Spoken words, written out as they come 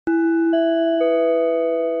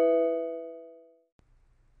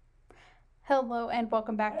Hello and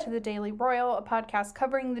welcome back to the Daily Royal, a podcast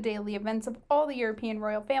covering the daily events of all the European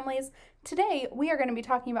royal families. Today, we are going to be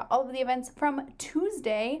talking about all of the events from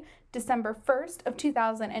Tuesday, December 1st of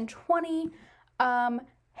 2020.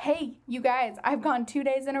 Hey, you guys, I've gone 2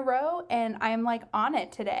 days in a row and I'm on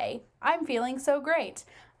it today. I'm feeling so great.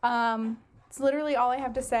 It's literally all I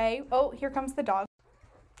have to say. Oh, here comes the dog.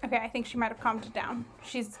 Okay, I think she might have calmed down.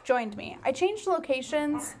 She's joined me. I changed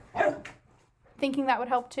locations, thinking that would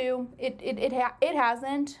help too. It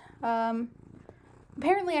hasn't.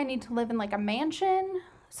 Apparently I need to live in a mansion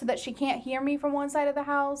so that she can't hear me from one side of the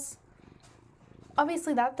house.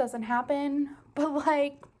 Obviously that doesn't happen, but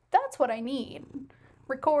that's what I need.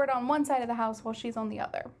 Record on one side of the house while she's on the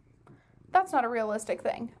other. That's not a realistic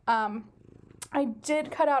thing. I did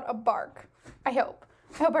cut out a bark. I hope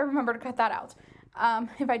I remember to cut that out.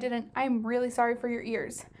 If I didn't, I'm really sorry for your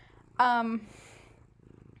ears.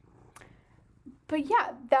 But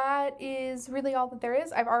yeah, that is really all that there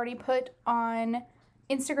is. I've already put on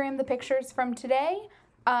Instagram the pictures from today.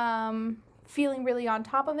 Feeling really on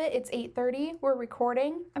top of it. It's 8:30. We're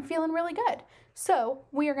recording. I'm feeling really good. So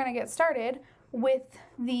we are going to get started with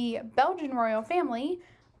the Belgian royal family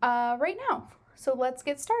right now. So let's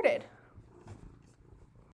get started.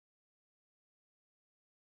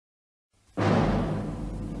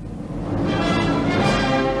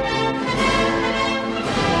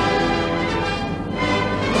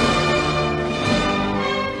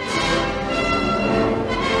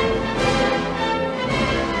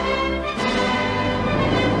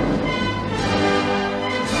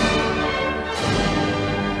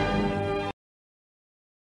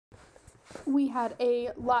 We had a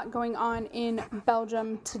lot going on in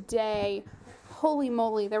Belgium today. Holy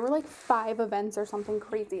moly, there were 5 events or something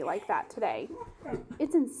crazy like that today.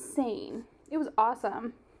 It's insane. It was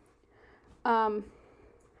awesome.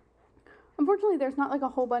 Unfortunately, there's not a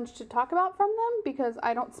whole bunch to talk about from them because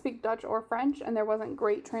I don't speak Dutch or French and there wasn't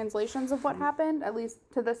great translations of what happened, at least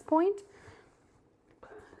to this point.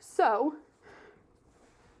 So,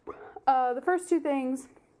 the first 2 things,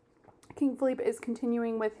 King Philippe is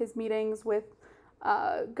continuing with his meetings with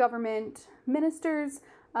government ministers.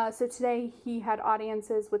 So today he had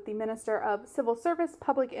audiences with the Minister of Civil Service,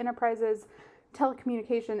 Public Enterprises,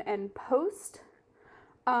 Telecommunication, and Post,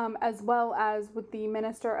 as well as with the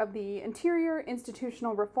Minister of the Interior,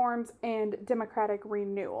 Institutional Reforms, and Democratic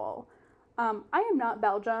Renewal. I am not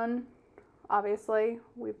Belgian, obviously.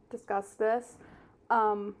 We've discussed this.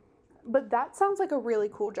 But that sounds like a really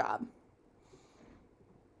cool job.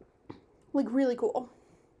 Really cool.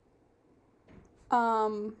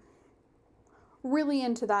 Really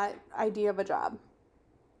into that idea of a job.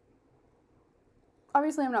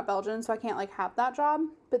 Obviously, I'm not Belgian, so I can't, have that job.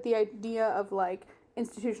 But the idea of,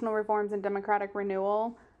 institutional reforms and democratic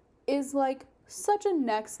renewal is, such a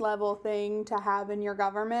next-level thing to have in your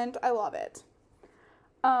government. I love it.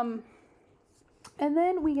 And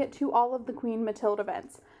then we get to all of the Queen Mathilde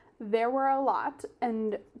events. There were a lot,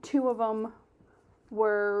 and 2 of them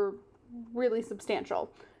were really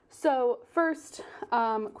substantial. So first,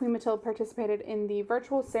 Queen Mathilde participated in the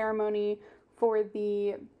virtual ceremony for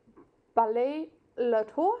the Ballet La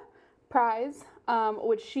Tour prize,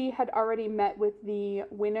 which she had already met with the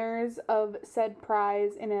winners of said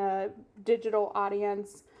prize in a digital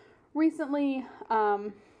audience recently.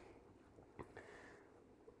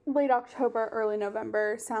 Late October, early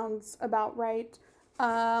November sounds about right.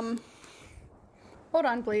 Hold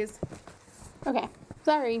on, please. Okay,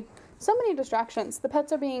 sorry. So many distractions. The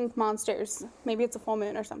pets are being monsters. Maybe it's a full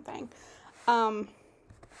moon or something. The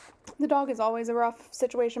dog is always a rough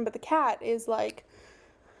situation, but the cat is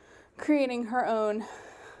creating her own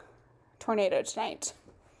tornado tonight.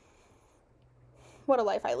 What a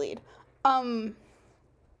life I lead.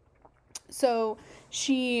 So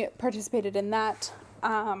she participated in that.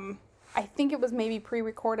 I think it was maybe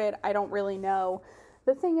pre-recorded. I don't really know.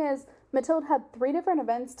 The thing is, Mathilde had 3 different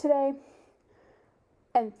events today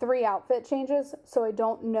and 3 outfit changes, so I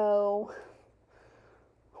don't know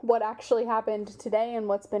what actually happened today and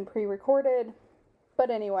what's been pre-recorded. But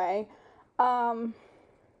anyway, and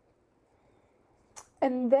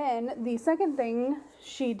then the second thing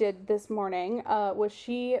she did this morning was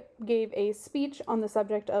she gave a speech on the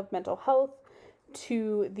subject of mental health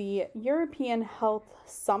to the European Health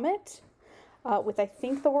Summit with, I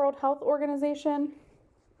think, the World Health Organization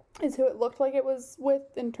is who it looked like it was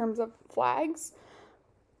with in terms of flags.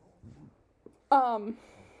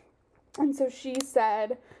 And so she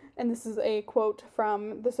said, and this is a quote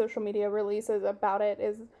from the social media releases about it,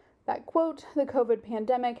 is that, quote, "The COVID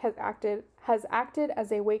pandemic has acted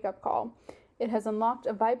as a wake-up call. It has unlocked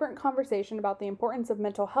a vibrant conversation about the importance of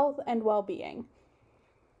mental health and well-being."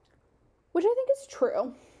 which I think is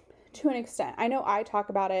true to an extent. I know I talk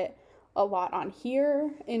about it a lot on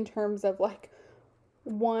here in terms of like,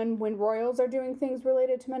 one, when royals are doing things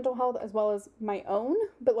related to mental health, as well as my own,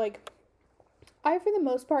 but like, I for the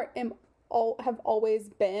most part have always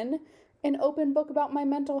been an open book about my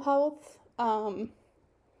mental health.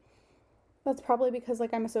 That's probably because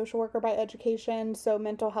like I'm a social worker by education, so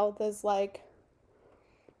mental health is like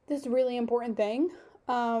this really important thing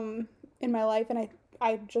in my life, and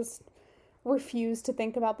I just refuse to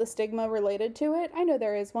think about the stigma related to it. I know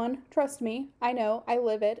there is one, trust me, I know, I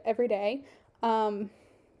live it every day, but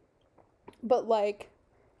like,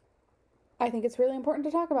 I think it's really important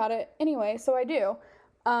to talk about it anyway, so I do.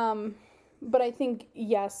 But I think,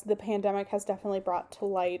 yes, the pandemic has definitely brought to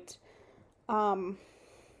light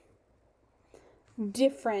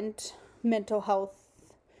different mental health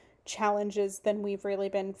challenges than we've really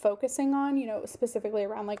been focusing on, you know, specifically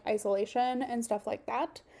around like isolation and stuff like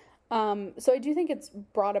that. So I do think it's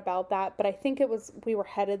brought about that, but I think we were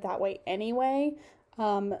headed that way anyway.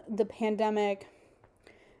 The pandemic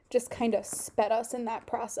just kind of sped us in that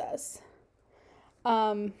process.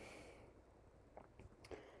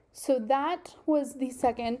 So that was the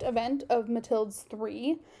second event of Matilda's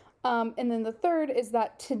 3. And then the third is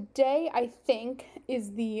that today, I think,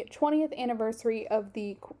 is the 20th anniversary of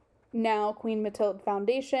the now Queen Matilda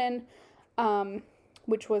Foundation,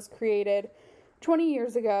 which was created 20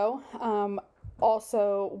 years ago,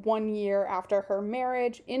 also 1 year after her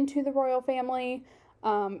marriage into the royal family.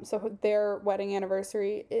 So their wedding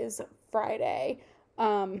anniversary is Friday,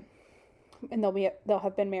 and they'll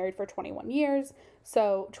have been married for 21 years.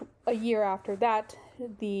 So a year after that,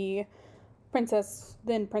 the Princess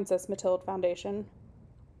Matilda Foundation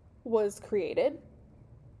was created.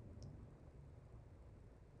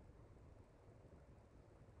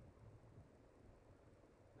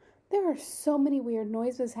 There are so many weird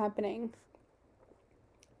noises happening.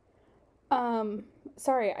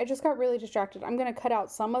 Sorry, I just got really distracted. I'm going to cut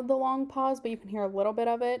out some of the long pause, but you can hear a little bit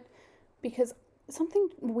of it because something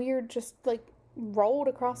weird just like rolled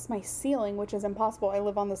across my ceiling, which is impossible. I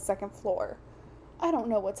live on the second floor. I don't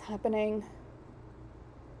know what's happening.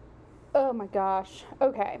 Oh my gosh.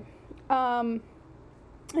 Okay. And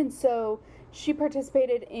so she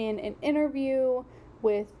participated in an interview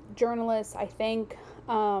with journalists, I think,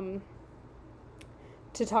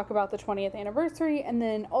 to talk about the 20th anniversary. And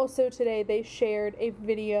then also today they shared a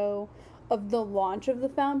video of the launch of the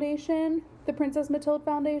foundation, the Princess Matilda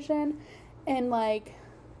Foundation. And like,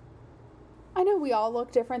 I know we all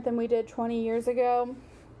look different than we did 20 years ago.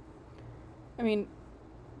 I mean,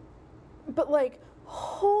 but like,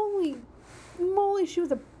 holy moly, she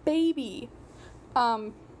was a baby.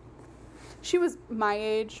 She was my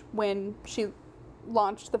age when she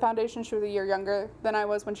launched the foundation. She was a year younger than I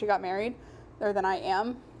was when she got married, or than I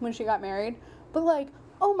am when she got married. But like,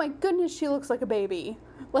 oh my goodness, she looks like a baby.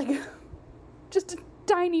 Like, just a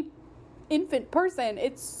tiny infant person.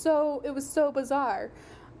 It was so bizarre.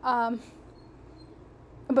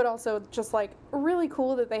 But also just like really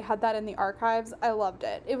cool that they had that in the archives. I loved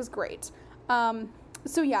it. It was great.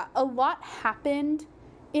 So yeah, a lot happened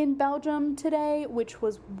in Belgium today, which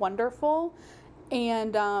was wonderful.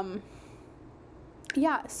 And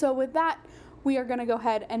yeah, so with that, we are going to go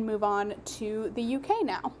ahead and move on to the UK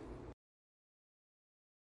now.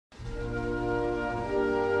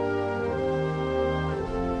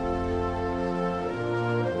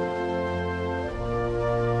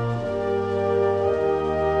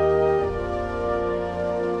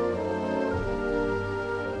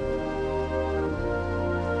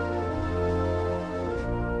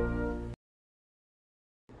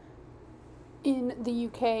 In the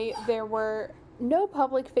UK, there were no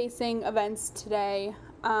public-facing events today.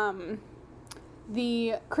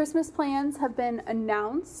 The Christmas plans have been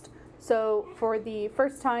announced. So for the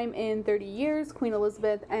first time in 30 years, Queen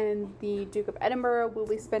Elizabeth and the Duke of Edinburgh will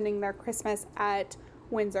be spending their Christmas at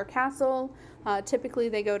Windsor Castle. Typically,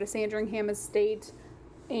 they go to Sandringham Estate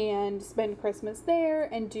and spend Christmas there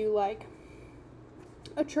and do like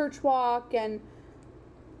a church walk and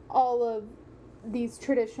all of these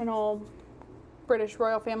traditional British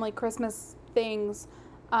royal family Christmas things,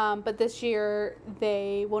 but this year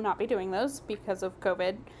they will not be doing those because of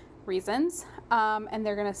COVID reasons, and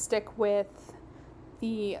they're going to stick with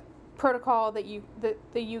the protocol that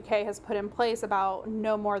the UK has put in place about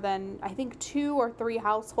no more than, I think, 2 or 3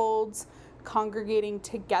 households congregating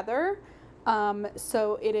together.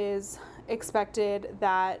 So it is expected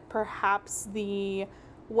that perhaps the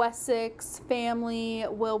Wessex family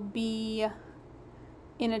will be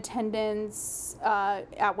in attendance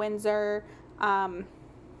at Windsor.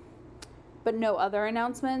 but no other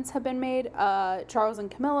announcements have been made. Charles and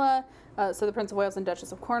Camilla, so the Prince of Wales and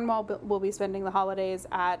Duchess of Cornwall, will be spending the holidays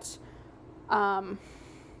at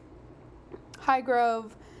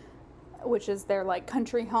Highgrove, which is their like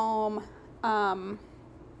country home. And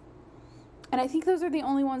I think those are the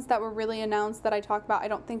only ones that were really announced that I talked about. I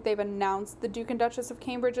don't think they've announced the Duke and Duchess of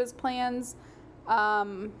Cambridge's plans.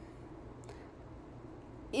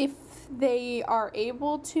 If they are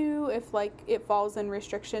able to, if like it falls in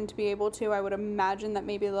restriction to be able to, I would imagine that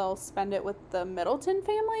maybe they'll spend it with the Middleton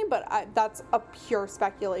family, but that's a pure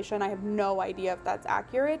speculation. I have no idea if that's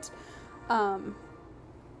accurate. And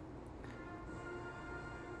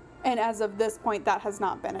as of this point, that has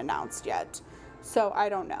not been announced yet. So I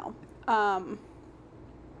don't know.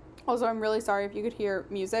 Also, I'm really sorry if you could hear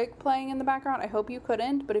music playing in the background. I hope you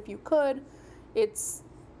couldn't, but if you could,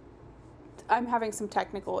 I'm having some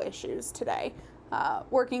technical issues today,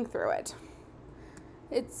 working through it.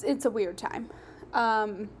 It's a weird time.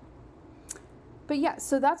 But yeah,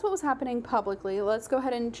 so that's what was happening publicly. Let's go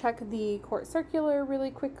ahead and check the court circular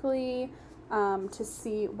really quickly, to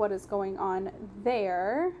see what is going on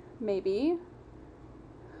there, maybe.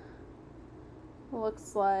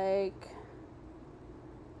 Looks like,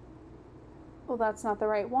 well, that's not the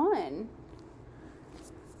right one.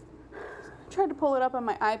 I tried to pull it up on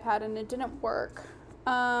my iPad and it didn't work.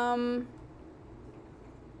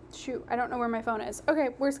 Shoot, I don't know where my phone is. Okay,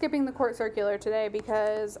 we're skipping the court circular today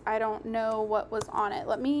because I don't know what was on it.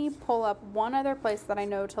 Let me pull up one other place that I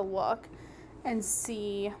know to look and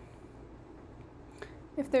see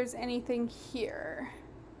if there's anything here.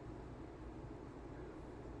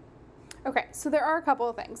 Okay, so there are a couple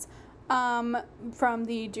of things from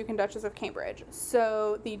the Duke and Duchess of Cambridge.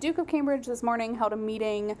 So the Duke of Cambridge this morning held a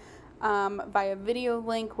meeting via video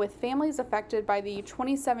link with families affected by the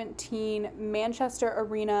 2017 Manchester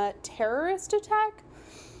Arena terrorist attack.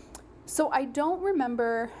 So I don't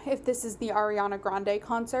remember if this is the Ariana Grande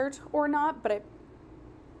concert or not, but it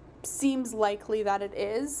seems likely that it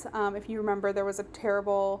is. If you remember, there was a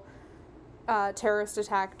terrible terrorist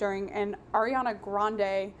attack during an Ariana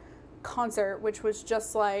Grande concert, which was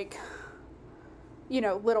just like, you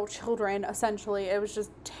know, little children, essentially. It was just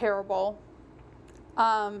terrible.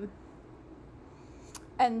 And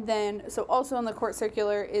then, so also in the court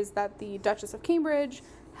circular is that the Duchess of Cambridge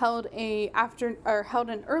held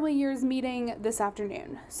an early years meeting this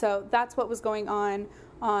afternoon. So that's what was going on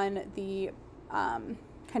the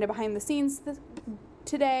kind of behind the scenes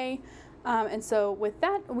today. And so with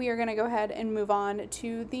that, we are going to go ahead and move on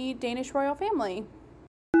to the Danish royal family.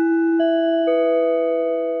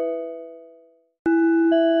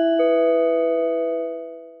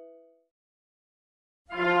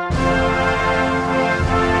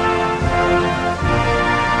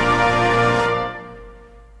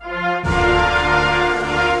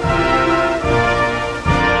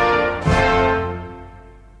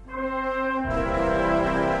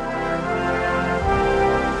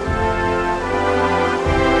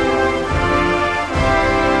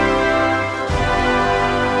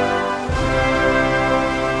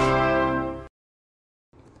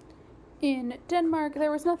 In Denmark,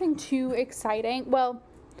 there was nothing too exciting. Well,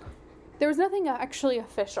 there was nothing actually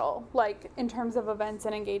official, like in terms of events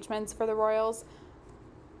and engagements for the royals.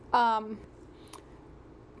 But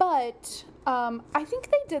I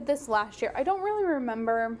think they did this last year. I don't really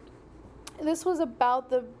remember. This was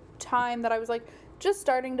about the time that I was like just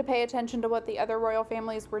starting to pay attention to what the other royal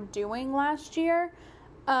families were doing last year.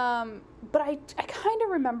 But I kind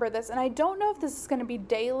of remember this, and I don't know if this is going to be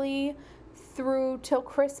daily through till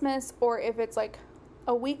Christmas or if it's like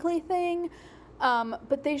a weekly thing.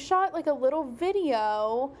 But they shot like a little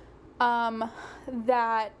video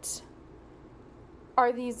that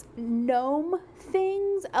are these gnome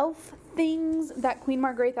things, elf things that Queen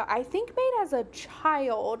Margrethe, I think, made as a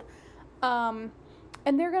child. And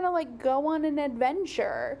they're gonna like go on an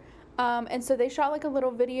adventure. And so they shot like a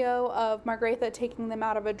little video of Margrethe taking them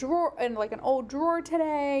out of a drawer, and like an old drawer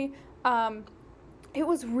today. It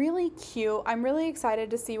was really cute. I'm really excited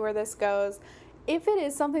to see where this goes. If it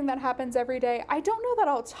is something that happens every day, I don't know that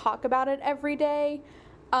I'll talk about it every day.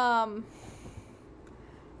 But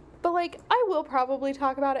like, I will probably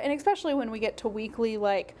talk about it, and especially when we get to weekly,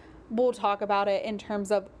 like, we'll talk about it in terms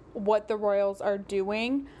of what the royals are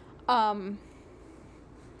doing. Okay,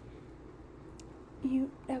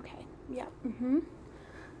 yeah,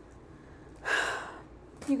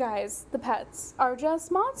 You guys, the pets are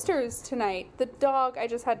just monsters tonight. The dog, I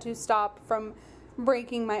just had to stop from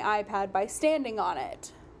breaking my iPad by standing on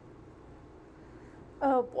it.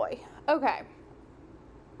 Oh boy. Okay.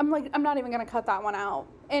 I'm not even gonna cut that one out.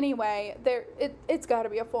 Anyway, it's got to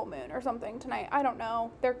be a full moon or something tonight. I don't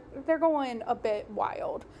know. They're going a bit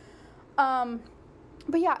wild.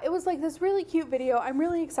 But yeah, it was like this really cute video. I'm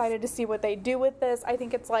really excited to see what they do with this. I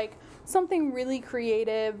think it's like something really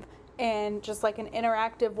creative and just like an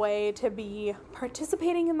interactive way to be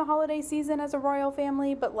participating in the holiday season as a royal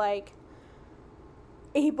family, but like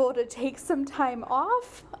able to take some time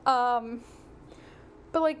off. But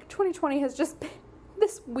like 2020 has just been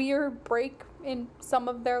this weird break in some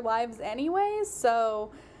of their lives anyways,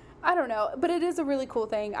 so I don't know, but it is a really cool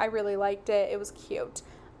thing. I really liked it. It was cute.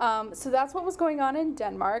 So that's what was going on in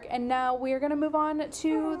Denmark, and now we're going to move on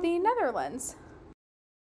to the Netherlands.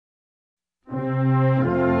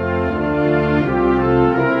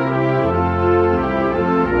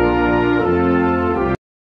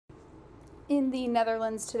 In the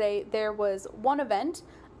Netherlands today, there was one event,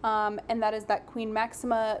 and that is that Queen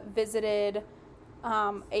Maxima visited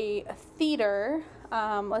a theater,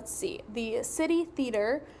 the City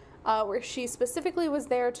Theater, where she specifically was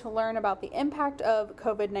there to learn about the impact of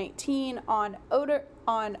COVID-19 on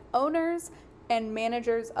owners and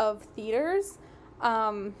managers of theaters.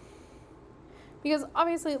 Because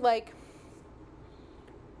obviously, like,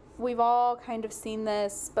 we've all kind of seen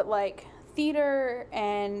this, but like theater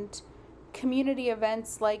and community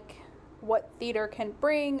events, like what theater can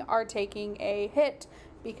bring, are taking a hit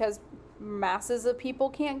because masses of people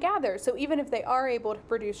can't gather. So even if they are able to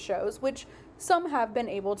produce shows, which some have been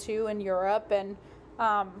able to in Europe, and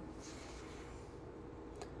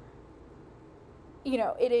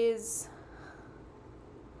it is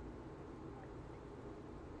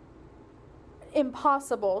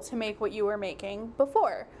impossible to make what you were making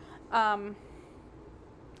before.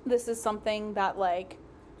 This is something that like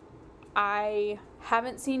I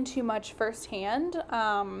haven't seen too much firsthand,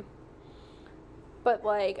 but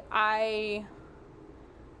like I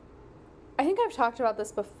think I've talked about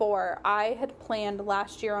this before. I had planned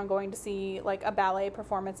last year on going to see like a ballet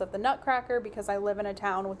performance of the Nutcracker because I live in a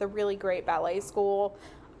town with a really great ballet school,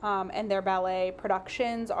 and their ballet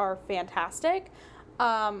productions are fantastic.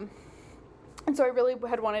 And so I really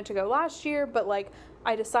had wanted to go last year, but like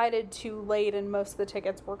I decided too late and most of the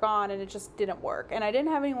tickets were gone and it just didn't work. And I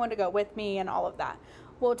didn't have anyone to go with me and all of that.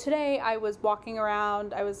 Well, today I was walking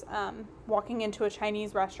around, I was walking into a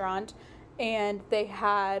Chinese restaurant, and they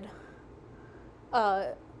had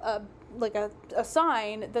a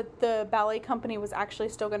sign that the ballet company was actually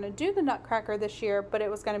still going to do the Nutcracker this year, but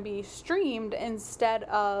it was going to be streamed instead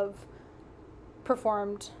of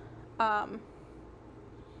performed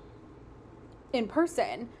in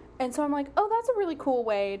person. And so I'm like, oh, that's a really cool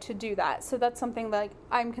way to do that. So that's something like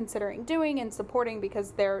I'm considering doing and supporting,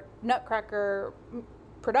 because their Nutcracker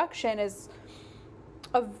production is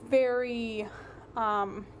a very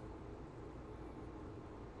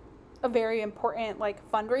important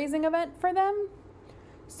like fundraising event for them.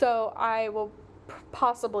 So I will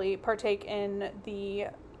possibly partake in the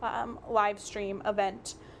live stream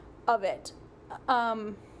event of it.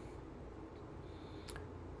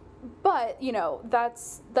 But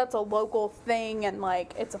that's a local thing, and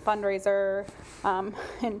like it's a fundraiser,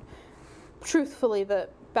 and truthfully the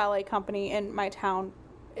ballet company in my town,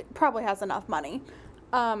 it probably has enough money,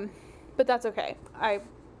 but that's okay. I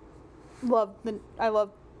love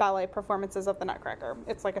ballet performances of the Nutcracker.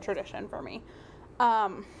 It's like a tradition for me.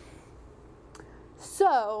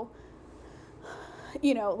 So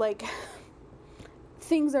like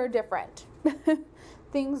things are different.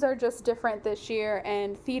 Things are just different this year,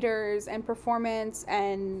 and theaters and performance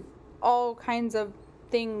and all kinds of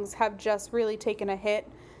things have just really taken a hit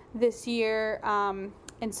this year. And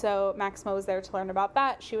so Maxima was there to learn about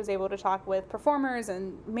that. She was able to talk with performers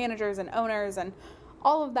and managers and owners and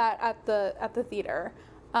all of that at the theater.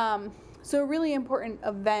 So a really important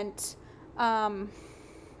event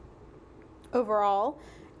overall.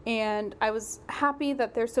 And I was happy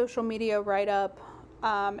that their social media write-up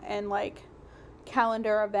and like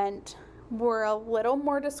calendar event were a little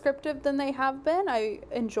more descriptive than they have been. I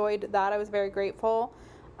enjoyed that. I was very grateful.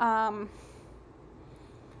 But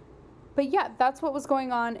yeah, that's what was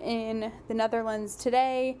going on in the Netherlands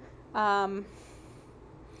today. Again,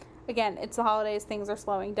 it's the holidays. Things are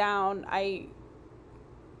slowing down.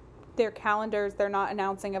 Their calendars, they're not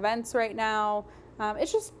announcing events right now.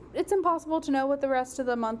 It's impossible to know what the rest of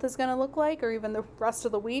the month is going to look like, or even the rest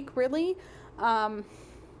of the week, really.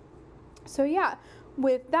 So yeah,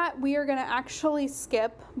 with that, we are going to actually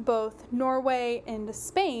skip both Norway and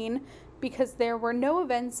Spain because there were no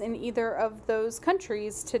events in either of those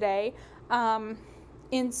countries today.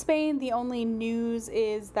 In Spain, the only news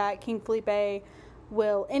is that King Felipe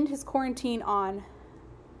will end his quarantine on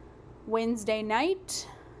Wednesday night,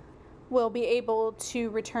 will be able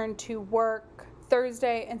to return to work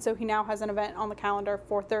Thursday, and so he now has an event on the calendar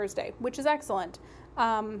for Thursday, which is excellent.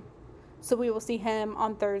 So we will see him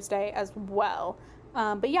on Thursday as well.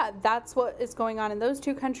 But yeah, that's what is going on in those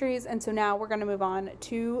two countries, and so now we're going to move on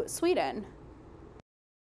to Sweden.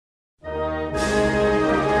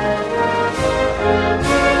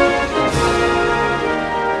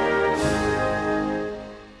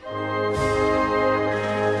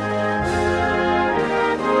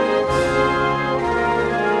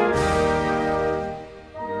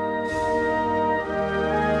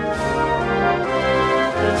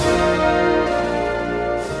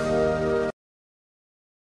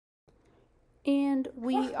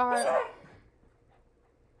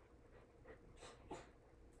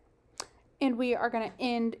 And we are going to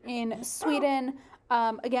end in Sweden.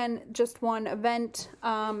 Again, just one event.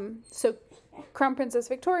 So Crown Princess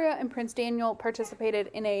Victoria and Prince Daniel participated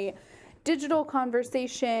in a digital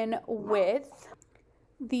conversation with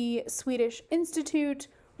the Swedish Institute,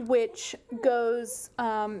 which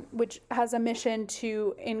has a mission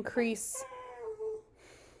to increase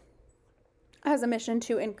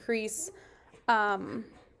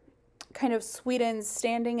kind of Sweden's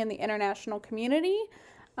standing in the international community,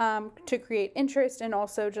 to create interest and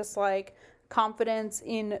also just like confidence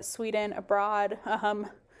in Sweden abroad.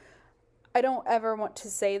 I don't ever want to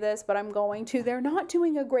say this, but I'm going to. They're not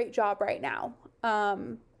doing a great job right now.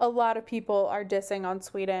 A lot of people are dissing on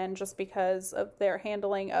Sweden just because of their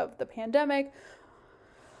handling of the pandemic,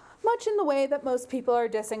 much in the way that most people are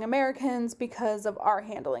dissing Americans because of our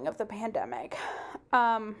handling of the pandemic.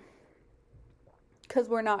 Because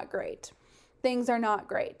we're not great. Things are not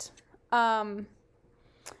great.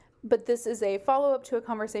 But this is a follow-up to a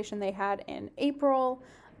conversation they had in April.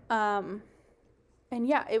 And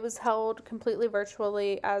yeah, it was held completely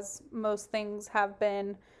virtually, as most things have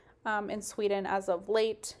been in Sweden as of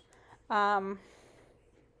late. Yeah,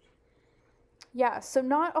 so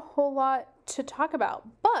not a whole lot to talk about.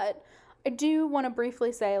 But I do want to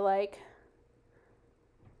briefly say, like,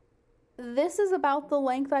 this is about the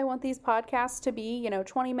length I want these podcasts to be,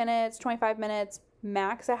 20 minutes, 25 minutes,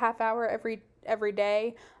 max a half hour every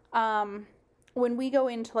day. When we go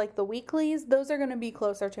into like the weeklies, those are going to be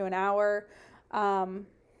closer to an hour,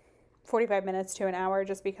 45 minutes to an hour,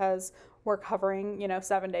 just because we're covering,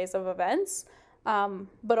 7 days of events.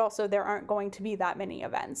 But also there aren't going to be that many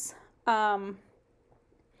events.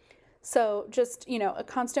 So just, a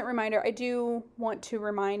constant reminder. I do want to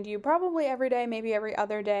remind you probably every day, maybe every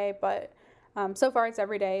other day, but so far it's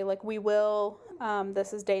every day. Like we will,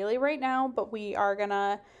 this is daily right now, but we are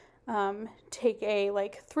gonna take a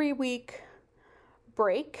 3-week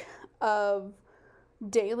break of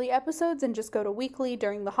daily episodes and just go to weekly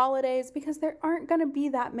during the holidays, because there aren't gonna be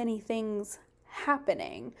that many things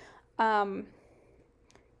happening.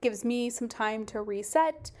 Gives me some time to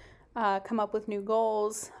reset, come up with new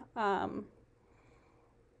goals.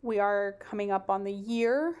 We are coming up on the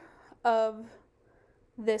year of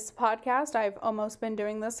this podcast. I've almost been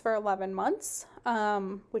doing this for 11 months,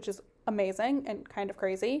 which is amazing and kind of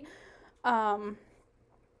crazy.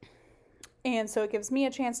 And so it gives me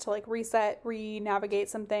a chance to reset, re-navigate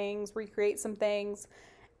some things, recreate some things,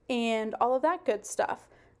 and all of that good stuff.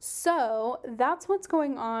 So that's what's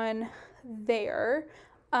going on there.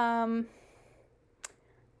 But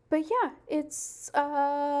yeah, it's,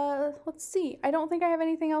 let's see. I don't think I have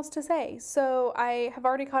anything else to say. So I have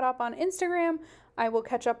already caught up on Instagram. I will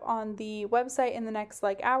catch up on the website in the next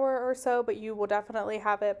hour or so, but you will definitely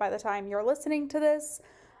have it by the time you're listening to this.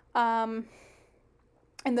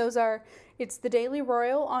 And those are, it's The Daily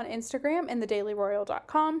Royal on Instagram and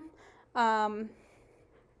thedailyroyal.com.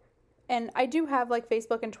 And I do have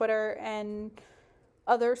Facebook and Twitter and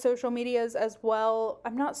other social medias as well.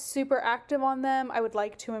 I'm not super active on them. I would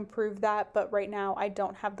like to improve that, but right now I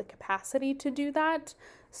don't have the capacity to do that.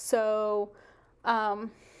 So,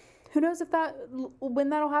 who knows when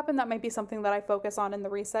that'll happen. That might be something that I focus on in the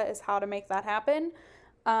reset, is how to make that happen.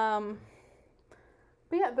 But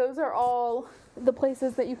yeah, those are all the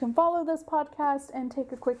places that you can follow this podcast and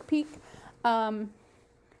take a quick peek. But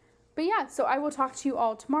yeah, so I will talk to you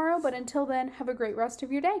all tomorrow, but until then, have a great rest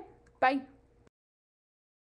of your day. Bye.